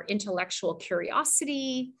drives our intellectual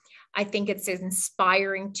curiosity. I think it's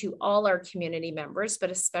inspiring to all our community members, but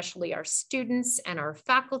especially our students and our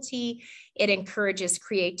faculty. It encourages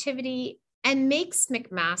creativity and makes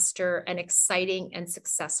McMaster an exciting and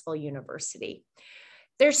successful university.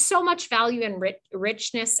 There's so much value and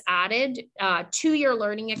richness added to your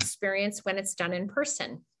learning experience when it's done in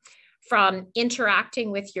person. From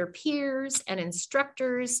interacting with your peers and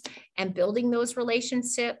instructors and building those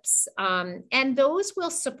relationships. And those will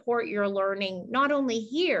support your learning not only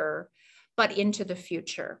here, but into the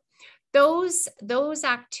future. those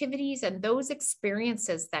activities and those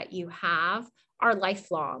experiences that you have are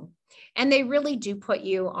lifelong. And they really do put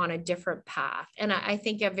you on a different path. And I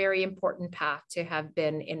think a very important path to have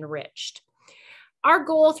been enriched. Our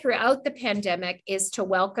goal throughout the pandemic is to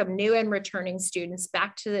welcome new and returning students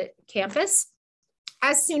back to the campus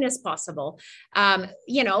as soon as possible.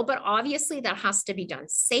 But obviously that has to be done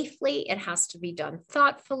safely. It has to be done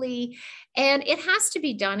thoughtfully, and it has to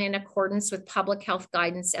be done in accordance with public health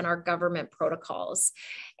guidance and our government protocols.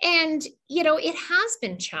 And, it has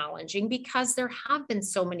been challenging because there have been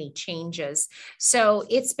so many changes. So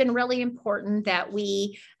it's been really important that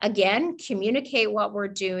we, again, communicate what we're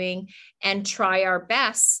doing and try our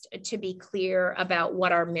best to be clear about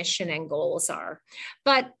what our mission and goals are.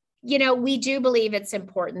 But we do believe it's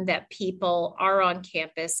important that people are on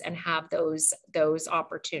campus and have those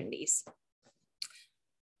opportunities.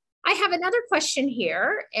 I have another question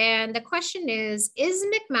here, and the question is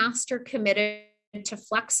McMaster committed to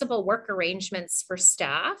flexible work arrangements for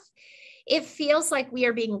staff? It feels like we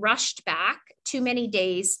are being rushed back too many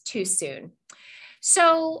days too soon.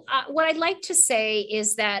 So what I'd like to say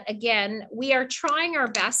is that, again, we are trying our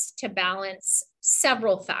best to balance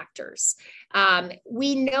several factors.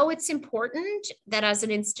 We know it's important that as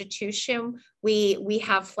an institution, we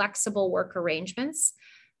have flexible work arrangements.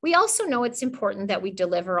 We also know it's important that we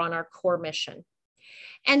deliver on our core mission.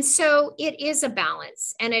 And so it is a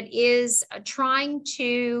balance, and it is trying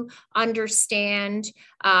to understand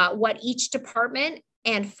what each department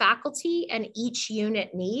and faculty and each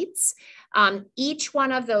unit needs. Each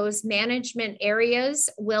one of those management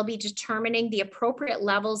areas will be determining the appropriate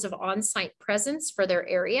levels of on-site presence for their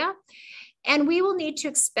area. And we will need to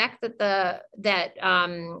expect that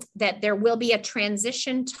there will be a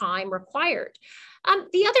transition time required.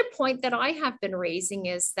 The other point that I have been raising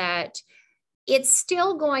is that it's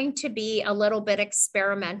still going to be a little bit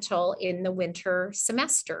experimental in the winter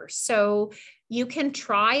semester. So you can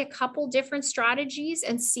try a couple different strategies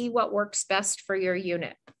and see what works best for your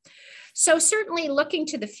unit. So certainly looking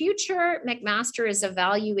to the future, McMaster is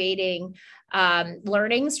evaluating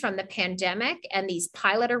learnings from the pandemic and these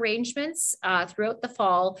pilot arrangements throughout the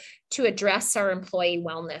fall to address our employee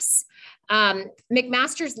wellness.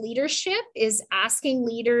 McMaster's leadership is asking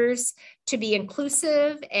leaders to be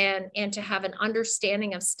inclusive and to have an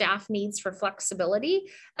understanding of staff needs for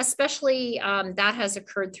flexibility, especially that has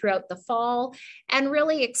occurred throughout the fall, and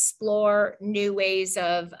really explore new ways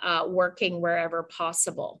of working wherever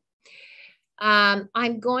possible.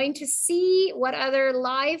 I'm going to see what other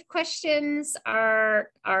live questions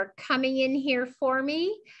are coming in here for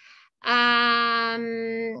me.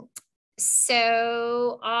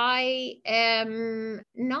 So I am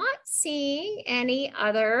not seeing any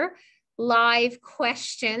other live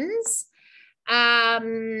questions.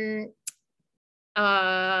 Unless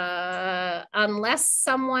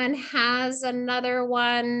someone has another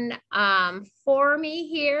one for me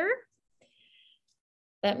here.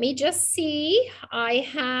 Let me just see. I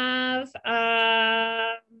have,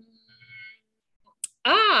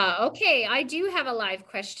 okay, I do have a live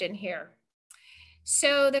question here.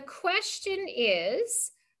 So the question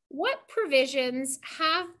is, what provisions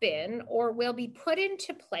have been or will be put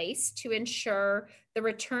into place to ensure the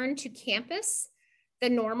return to campus, the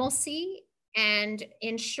normalcy, and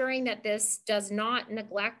ensuring that this does not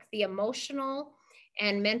neglect the emotional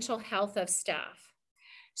and mental health of staff?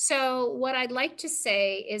 So what I'd like to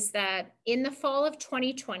say is that in the fall of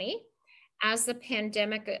 2020, as the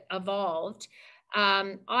pandemic evolved,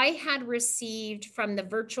 I had received from the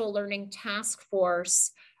Virtual Learning Task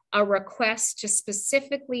Force a request to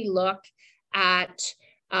specifically look at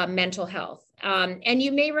mental health. And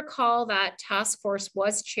you may recall that task force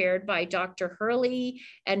was chaired by Dr. Hurley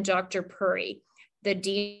and Dr. Puri, the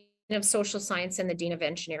Dean of Social Science and the Dean of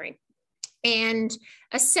Engineering. And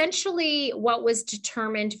essentially what was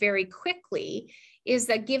determined very quickly is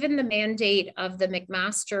that given the mandate of the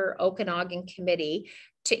McMaster Okanagan Committee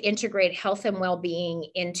to integrate health and well-being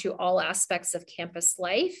into all aspects of campus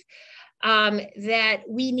life, that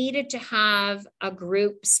we needed to have a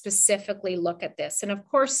group specifically look at this. And of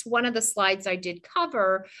course, one of the slides I did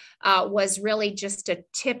cover was really just a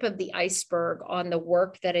tip of the iceberg on the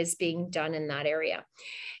work that is being done in that area.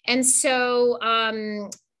 And so,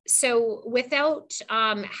 without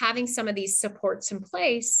having some of these supports in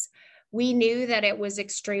place, we knew that it was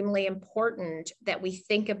extremely important that we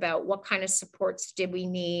think about what kind of supports did we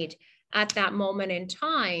need at that moment in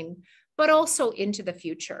time, but also into the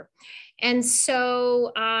future. And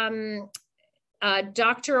so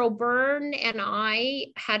Dr. O'Byrne and I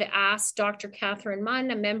had asked Dr. Catherine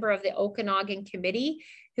Munn, a member of the Okanagan Committee,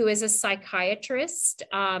 who is a psychiatrist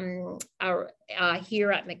here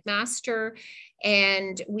at McMaster.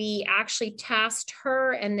 And we actually tasked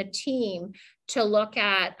her and the team to look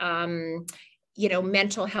at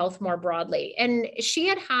mental health more broadly. And she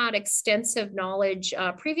had extensive knowledge,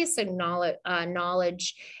 previous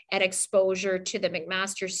knowledge and exposure to the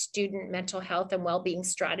McMaster student mental health and well-being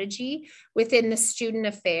strategy within the student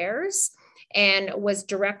affairs, and was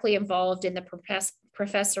directly involved in the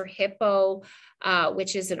Professor Hippo,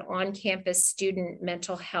 which is an on-campus student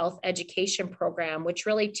mental health education program, which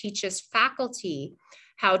really teaches faculty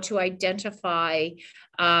how to identify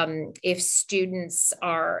if students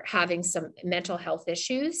are having some mental health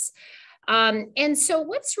issues. And so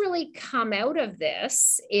what's really come out of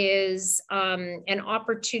this is an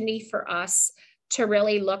opportunity for us to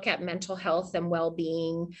really look at mental health and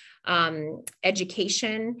well-being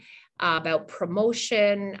education, about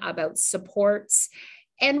promotion, about supports,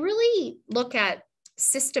 and really look at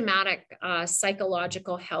systematic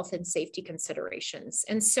psychological health and safety considerations.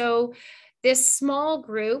 And so this small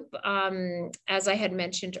group, as I had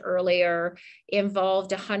mentioned earlier,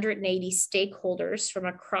 involved 180 stakeholders from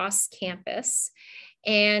across campus.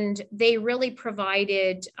 And they really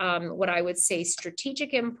provided what I would say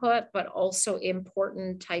strategic input, but also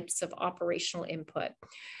important types of operational input.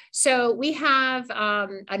 So we have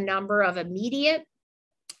a number of immediate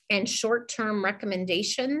and short-term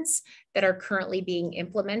recommendations that are currently being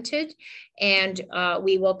implemented, and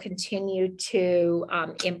we will continue to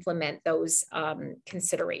implement those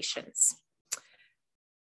considerations.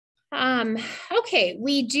 Okay,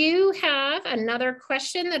 we do have another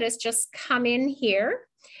question that has just come in here.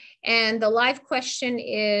 And the live question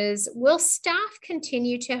is, will staff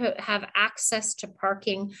continue to have access to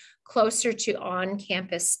parking closer to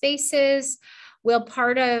on-campus spaces? Will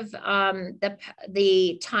part of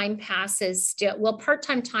the time passes still, will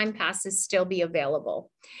part-time time passes still be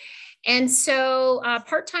available? And so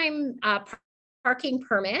part-time parking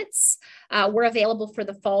permits were available for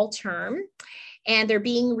the fall term, and they're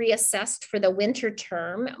being reassessed for the winter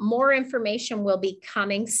term. More information will be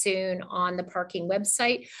coming soon on the parking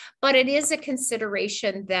website, but it is a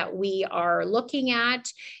consideration that we are looking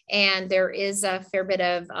at, and there is a fair bit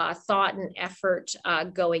of thought and effort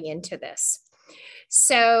going into this.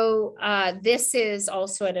 So this is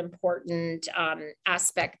also an important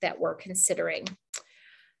aspect that we're considering.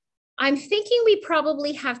 I'm thinking we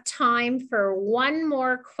probably have time for one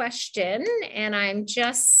more question, and I'm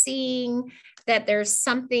just seeing that there's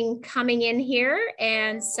something coming in here,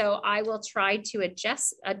 and so I will try to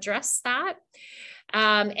address that.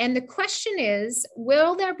 And the question is,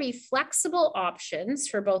 will there be flexible options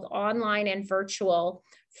for both online and virtual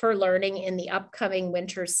for learning in the upcoming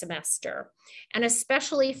winter semester, and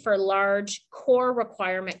especially for large core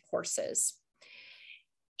requirement courses?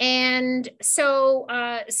 And so,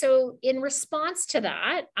 in response to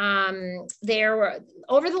that,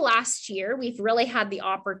 over the last year, we've really had the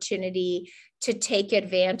opportunity to take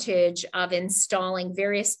advantage of installing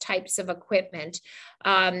various types of equipment.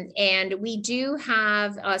 And we do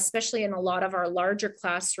have, especially in a lot of our larger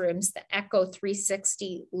classrooms, the Echo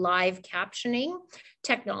 360 live captioning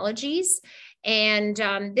technologies. And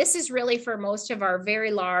this is really for most of our very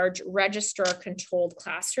large registrar controlled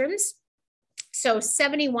classrooms. So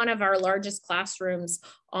 71 of our largest classrooms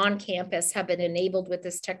on campus have been enabled with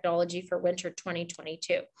this technology for winter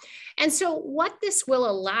 2022. And so what this will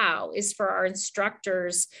allow is for our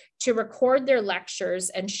instructors to record their lectures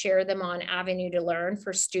and share them on Avenue to Learn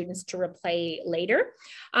for students to replay later.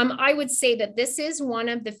 I would say that this is one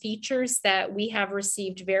of the features that we have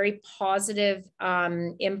received very positive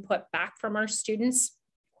input back from our students,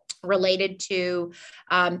 related to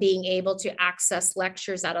being able to access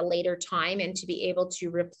lectures at a later time and to be able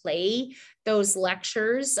to replay those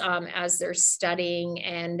lectures as they're studying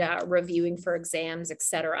and reviewing for exams,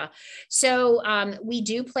 etc. So we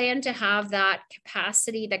do plan to have that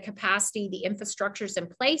capacity, the infrastructure's in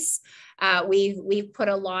place. We've put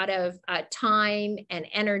a lot of time and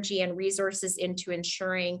energy and resources into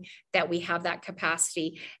ensuring that we have that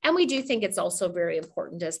capacity. And we do think it's also very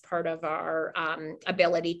important as part of our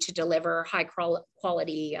ability to deliver high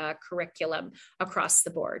quality curriculum across the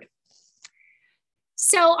board.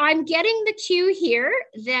 So I'm getting the cue here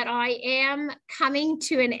that I am coming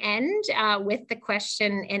to an end with the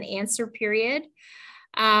question and answer period.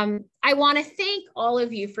 I want to thank all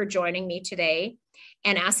of you for joining me today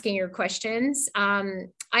and asking your questions.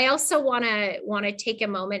 I also want to take a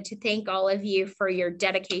moment to thank all of you for your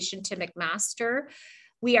dedication to McMaster.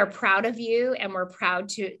 We are proud of you, and we're proud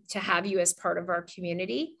to have you as part of our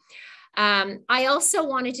community. I also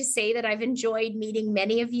wanted to say that I've enjoyed meeting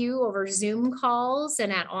many of you over Zoom calls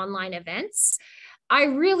and at online events. I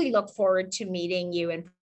really look forward to meeting you in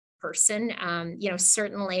person.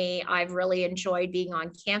 Certainly I've really enjoyed being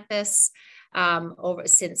on campus over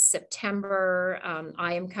since September.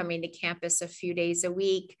 I am coming to campus a few days a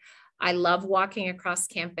week. I love walking across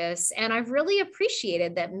campus, and I've really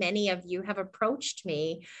appreciated that many of you have approached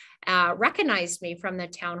me, recognized me from the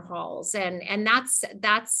town halls, and that's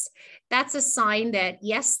a sign that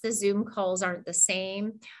yes, the Zoom calls aren't the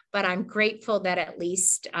same, but I'm grateful that at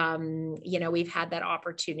least we've had that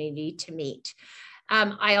opportunity to meet.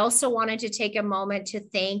 I also wanted to take a moment to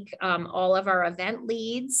thank all of our event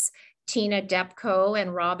leads, Tina Depko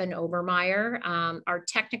and Robin Obermeyer, our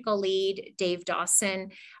technical lead, Dave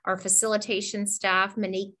Dawson, our facilitation staff,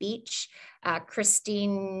 Monique Beach,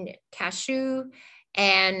 Christine Cashew,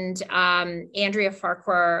 and Andrea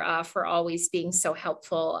Farquhar for always being so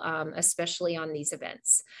helpful, especially on these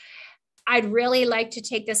events. I'd really like to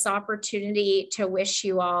take this opportunity to wish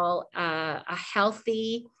you all a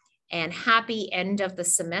healthy and happy end of the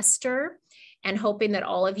semester, and hoping that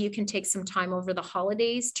all of you can take some time over the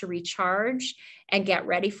holidays to recharge and get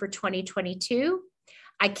ready for 2022.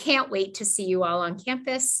 I can't wait to see you all on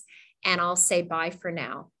campus, and I'll say bye for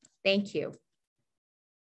now. Thank you.